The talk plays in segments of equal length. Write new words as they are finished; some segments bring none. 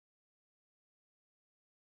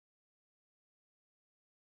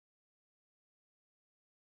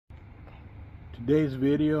today's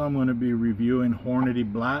video I'm going to be reviewing Hornady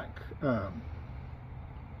Black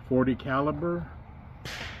 40 caliber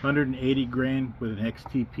 180 grain with an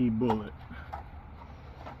XTP bullet.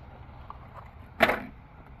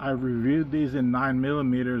 I've reviewed these in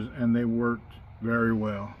 9mm and they worked very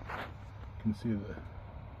well. You can see the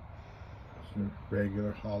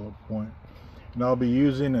regular hollow point. And I'll be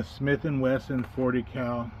using a Smith & Wesson 40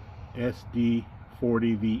 cal SD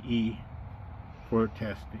 40 VE for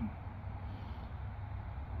testing.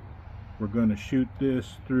 We're going to shoot this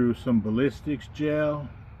through some ballistics gel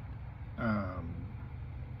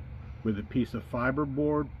with a piece of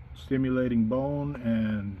fiberboard, stimulating bone,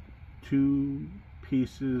 and 2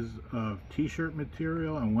 pieces of t-shirt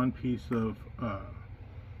material and 1 piece of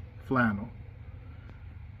flannel.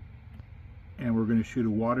 And we're going to shoot a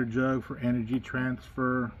water jug for energy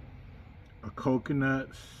transfer, a coconut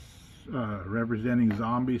representing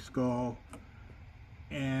zombie skull,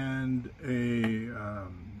 and a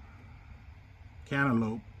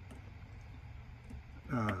cantaloupe,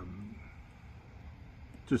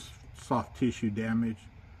 just soft tissue damage.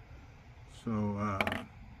 So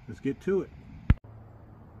let's get to it.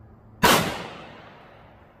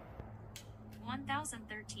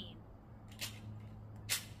 1013.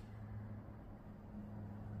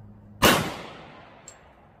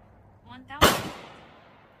 1000.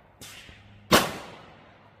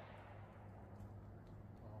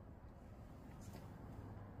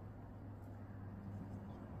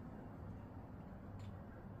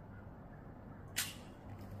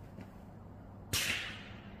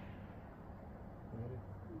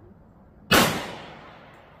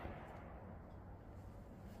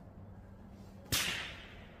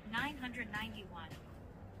 991.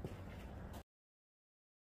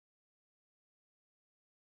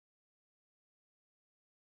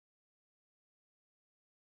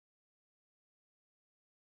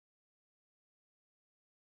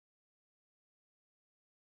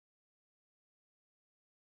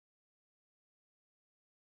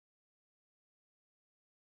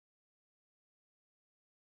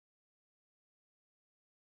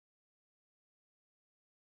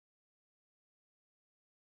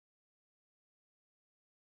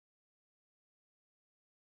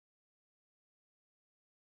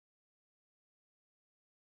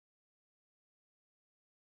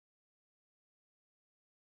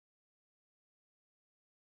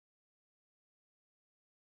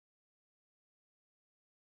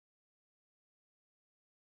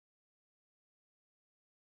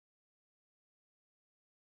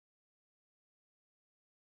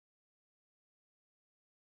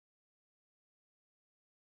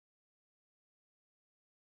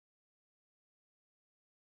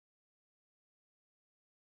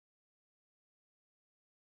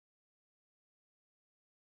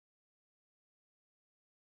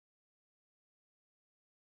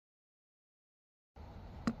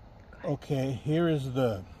 Okay, here is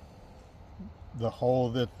the hole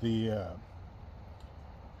that the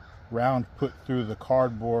round put through the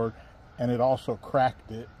cardboard, and it also cracked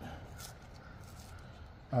it.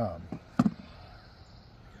 I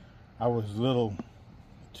was a little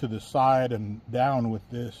to the side and down with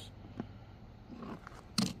this.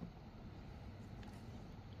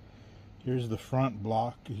 Here's the front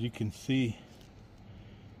block. As you can see,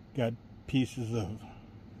 got pieces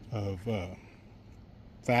of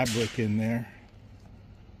fabric in there.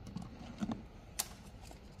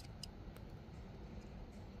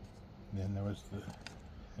 Then there was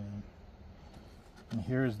and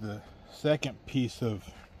here's the second piece of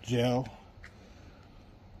gel.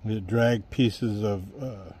 We dragged pieces of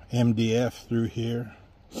MDF through here,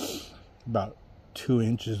 about 2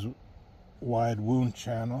 inches wide wound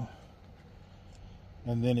channel,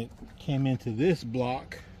 and then it came into this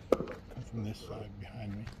block from this side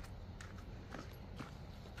behind me.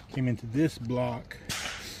 Came into this block,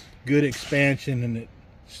 good expansion, and it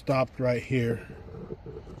stopped right here.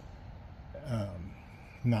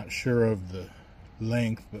 Not sure of the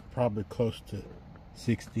length, but probably close to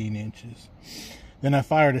 16 inches. Then I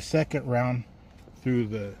fired a second round through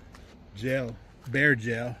the gel, bare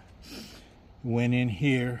gel, went in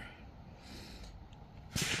here.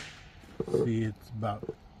 See, it's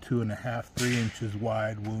about 2.5, 3 inches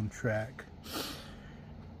wide wound track.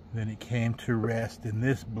 Then it came to rest in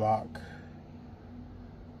this block,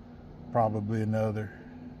 probably another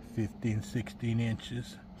 15, 16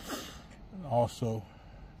 inches. Also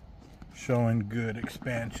showing good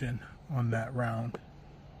expansion on that round.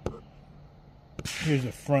 Here's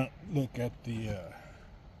a front look at the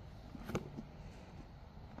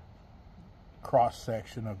cross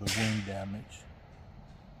section of the wound damage.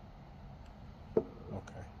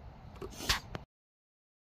 Okay.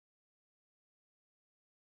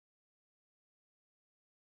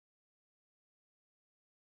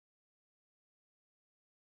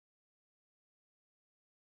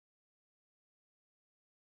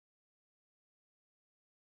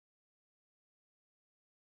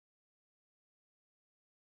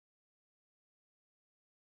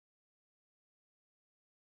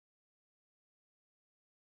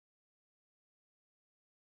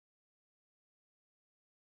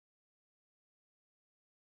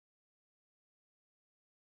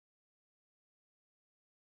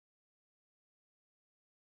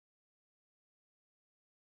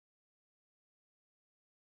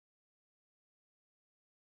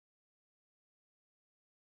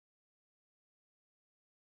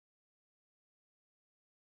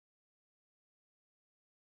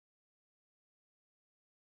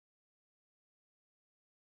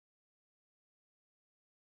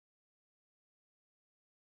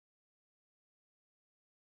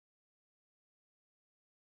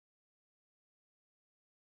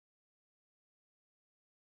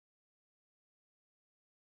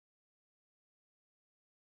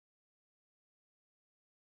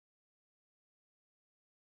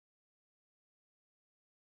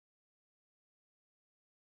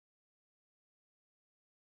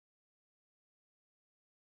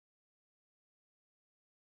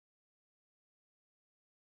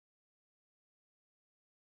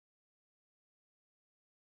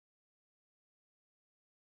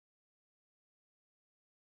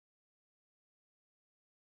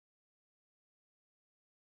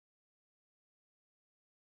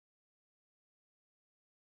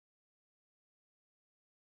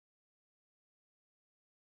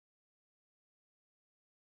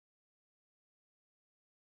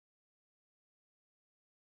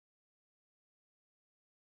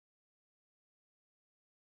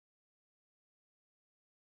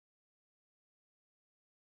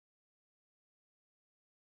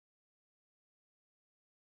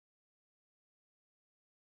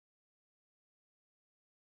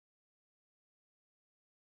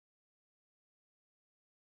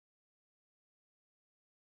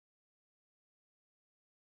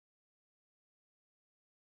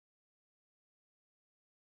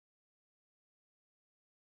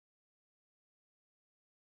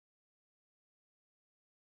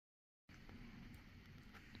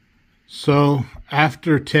 So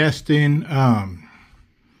after testing, I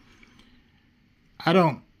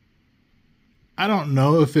don't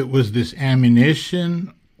know if it was this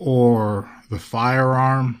ammunition or the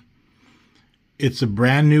firearm. It's a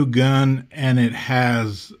brand new gun, and it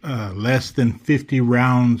has less than 50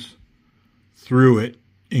 rounds through it,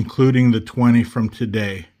 including the 20 from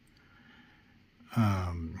today.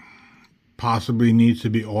 Possibly needs to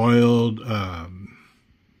be oiled,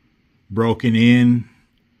 broken in.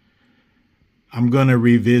 I'm going to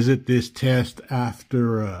revisit this test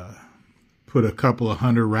after put a couple of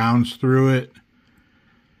 100 rounds through it.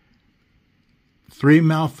 3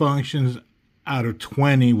 malfunctions out of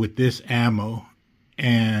 20 with this ammo,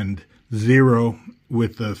 and 0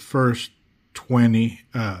 with the first 20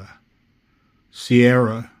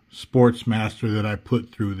 Sierra Sportsmaster that I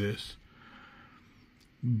put through this.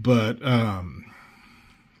 But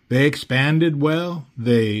they expanded well.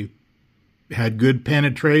 They had good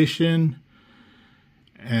penetration,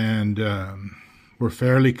 and were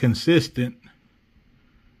fairly consistent.